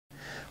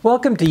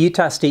Welcome to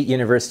Utah State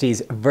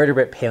University's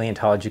Vertebrate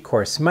Paleontology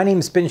course. My name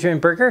is Benjamin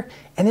Berger,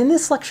 and in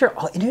this lecture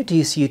I'll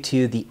introduce you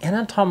to the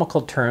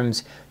anatomical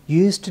terms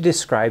used to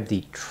describe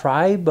the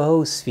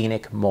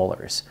Tribosphenic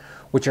molars,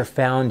 which are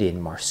found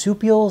in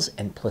marsupials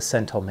and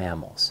placental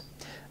mammals.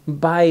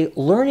 By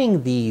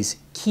learning these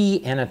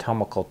key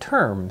anatomical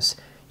terms,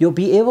 you'll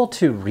be able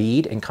to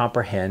read and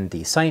comprehend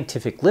the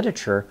scientific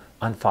literature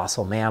on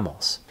fossil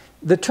mammals.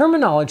 The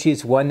terminology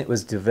is one that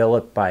was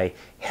developed by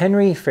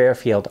Henry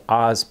Fairfield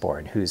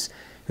Osborn, who's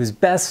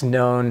best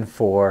known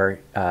for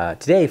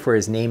today for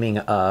his naming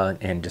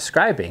and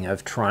describing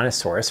of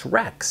Tyrannosaurus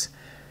rex.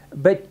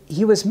 But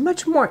he was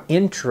much more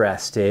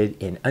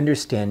interested in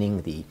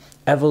understanding the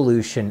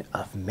evolution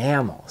of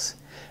mammals.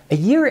 A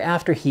year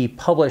after he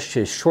published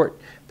his short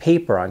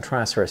paper on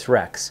Tyrannosaurus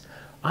rex,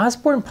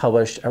 Osborn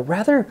published a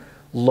rather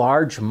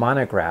large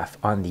monograph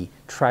on the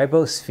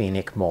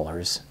Tribosphenic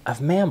molars of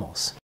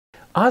mammals.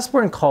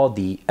 Osborn called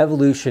the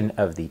evolution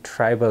of the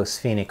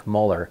Tribosphenic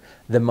molar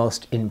the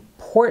most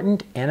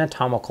important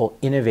anatomical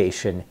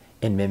innovation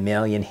in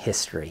mammalian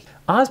history.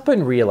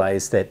 Osborn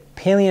realized that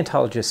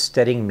paleontologists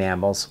studying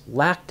mammals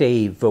lacked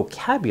a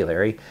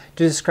vocabulary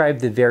to describe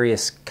the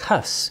various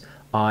cusps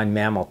on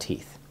mammal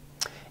teeth.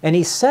 And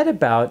he set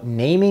about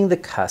naming the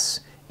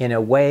cusps in a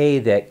way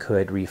that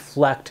could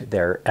reflect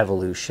their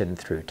evolution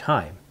through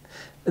time.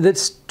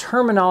 This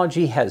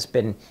terminology has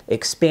been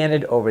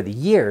expanded over the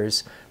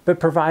years,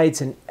 but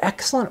provides an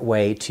excellent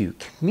way to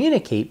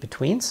communicate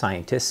between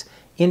scientists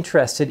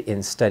interested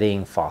in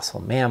studying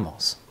fossil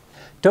mammals.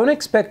 Don't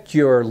expect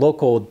your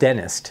local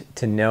dentist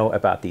to know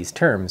about these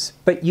terms,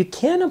 but you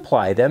can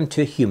apply them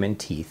to human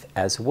teeth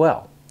as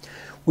well.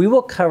 We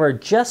will cover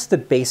just the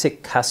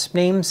basic cusp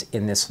names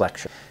in this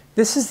lecture.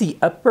 This is the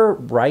upper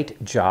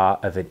right jaw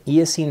of an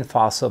Eocene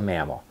fossil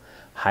mammal,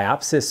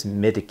 Hyopsis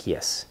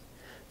midoceus,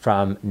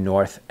 from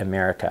North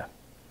America.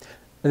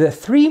 The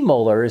three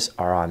molars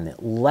are on the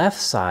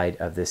left side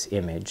of this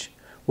image,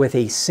 with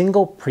a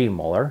single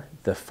premolar,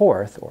 the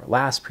fourth or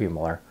last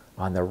premolar,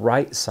 on the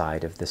right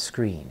side of the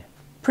screen.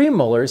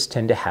 Premolars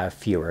tend to have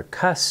fewer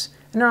cusps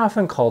and are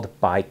often called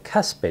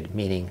bicuspid,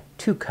 meaning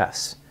two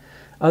cusps,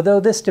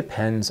 although this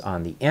depends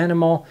on the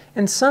animal,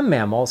 and some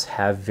mammals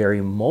have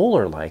very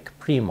molar-like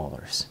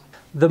premolars.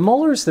 The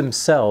molars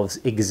themselves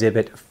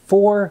exhibit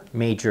four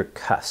major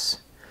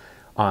cusps.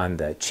 On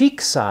the cheek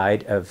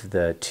side of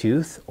the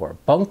tooth, or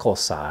buccal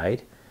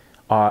side,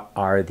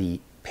 are the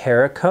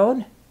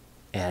pericone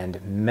and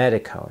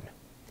metacone.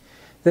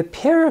 The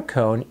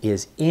pericone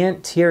is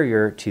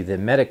anterior to the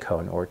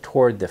metacone, or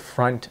toward the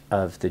front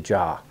of the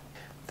jaw.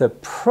 The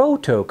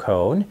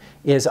protocone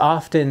is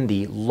often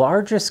the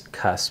largest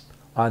cusp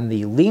on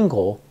the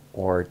lingual,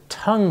 or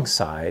tongue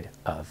side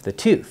of the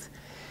tooth,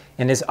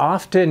 and is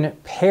often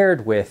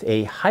paired with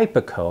a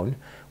hypocone,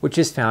 which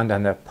is found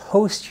on the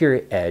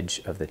posterior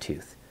edge of the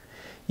tooth.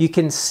 You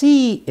can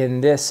see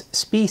in this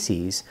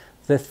species,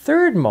 the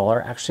third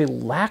molar actually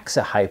lacks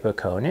a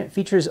hypocone. It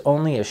features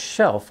only a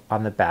shelf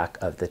on the back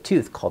of the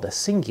tooth called a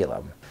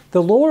cingulum.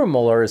 The lower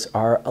molars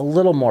are a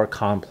little more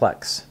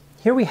complex.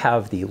 Here we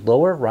have the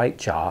lower right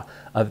jaw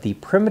of the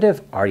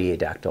primitive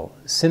artiodactyl,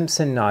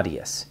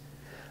 Simpsonarius.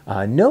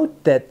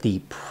 Note that the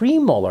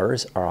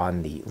premolars are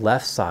on the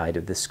left side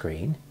of the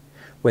screen,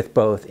 with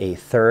both a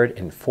third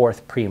and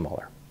fourth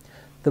premolar.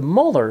 The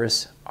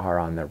molars are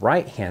on the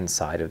right-hand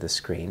side of the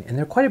screen, and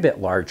they're quite a bit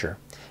larger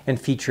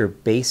and feature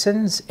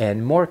basins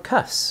and more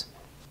cusps.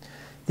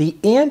 The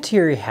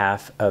anterior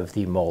half of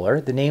the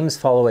molar, the names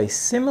follow a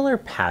similar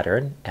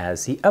pattern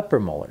as the upper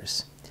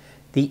molars.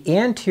 The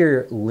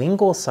anterior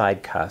lingual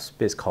side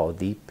cusp is called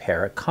the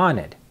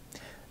periconid.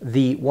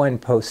 The one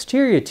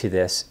posterior to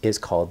this is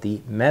called the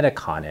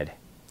metaconid,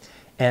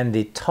 and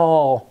the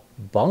tall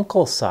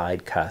buccal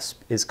side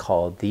cusp is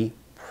called the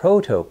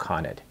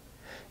protoconid.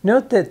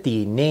 Note that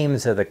the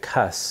names of the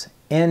cusps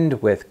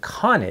end with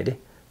conid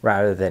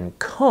rather than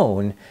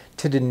cone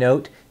to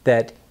denote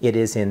that it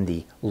is in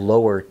the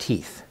lower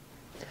teeth.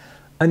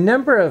 A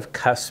number of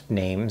cusp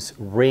names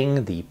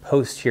ring the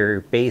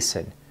posterior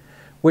basin,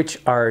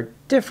 which are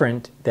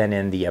different than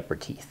in the upper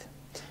teeth.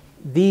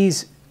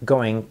 These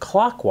going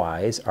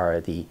clockwise are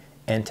the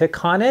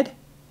entoconid,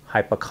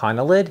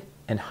 hypoconylid,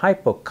 and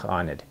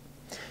hypoconid.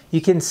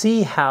 You can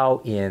see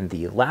how in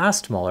the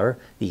last molar,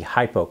 the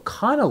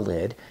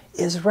hypoconylid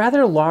is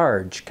rather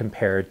large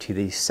compared to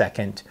the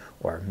second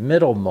or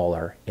middle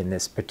molar in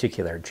this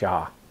particular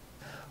jaw.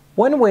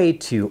 One way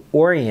to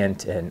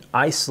orient an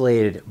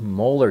isolated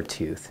molar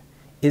tooth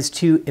is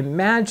to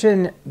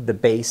imagine the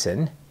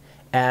basin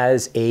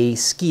as a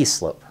ski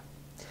slope,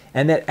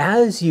 and that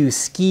as you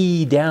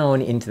ski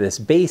down into this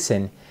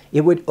basin,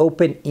 it would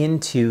open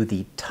into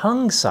the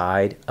tongue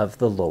side of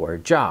the lower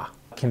jaw.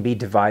 It can be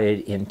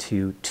divided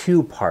into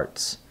two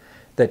parts.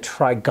 The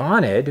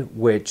trigonid,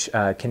 which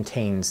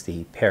contains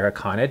the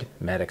periconid,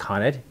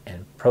 metaconid,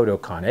 and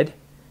protoconid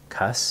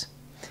cusps,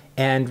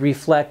 and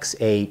reflects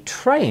a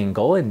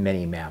triangle in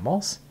many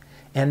mammals,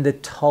 and the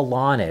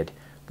talonid,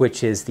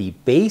 which is the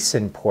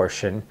basin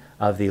portion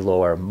of the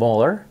lower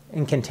molar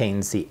and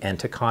contains the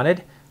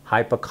entoconid,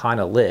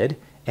 hypoconylid,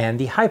 and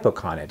the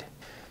hypoconid.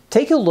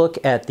 Take a look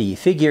at the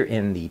figure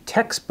in the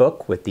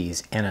textbook with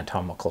these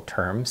anatomical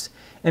terms,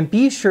 and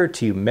be sure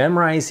to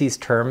memorize these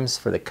terms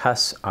for the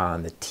cusps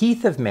on the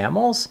teeth of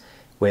mammals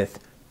with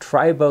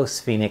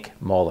tribosphenic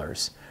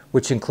molars,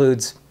 which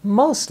includes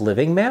most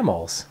living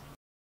mammals.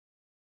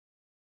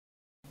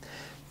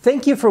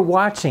 Thank you for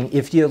watching.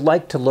 If you'd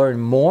like to learn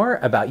more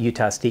about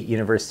Utah State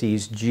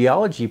University's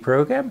geology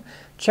program,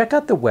 check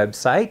out the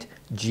website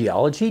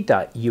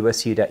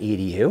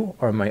geology.usu.edu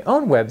or my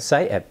own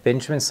website at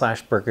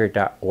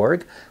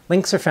benjamin-berger.org.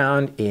 Links are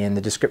found in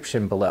the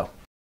description below.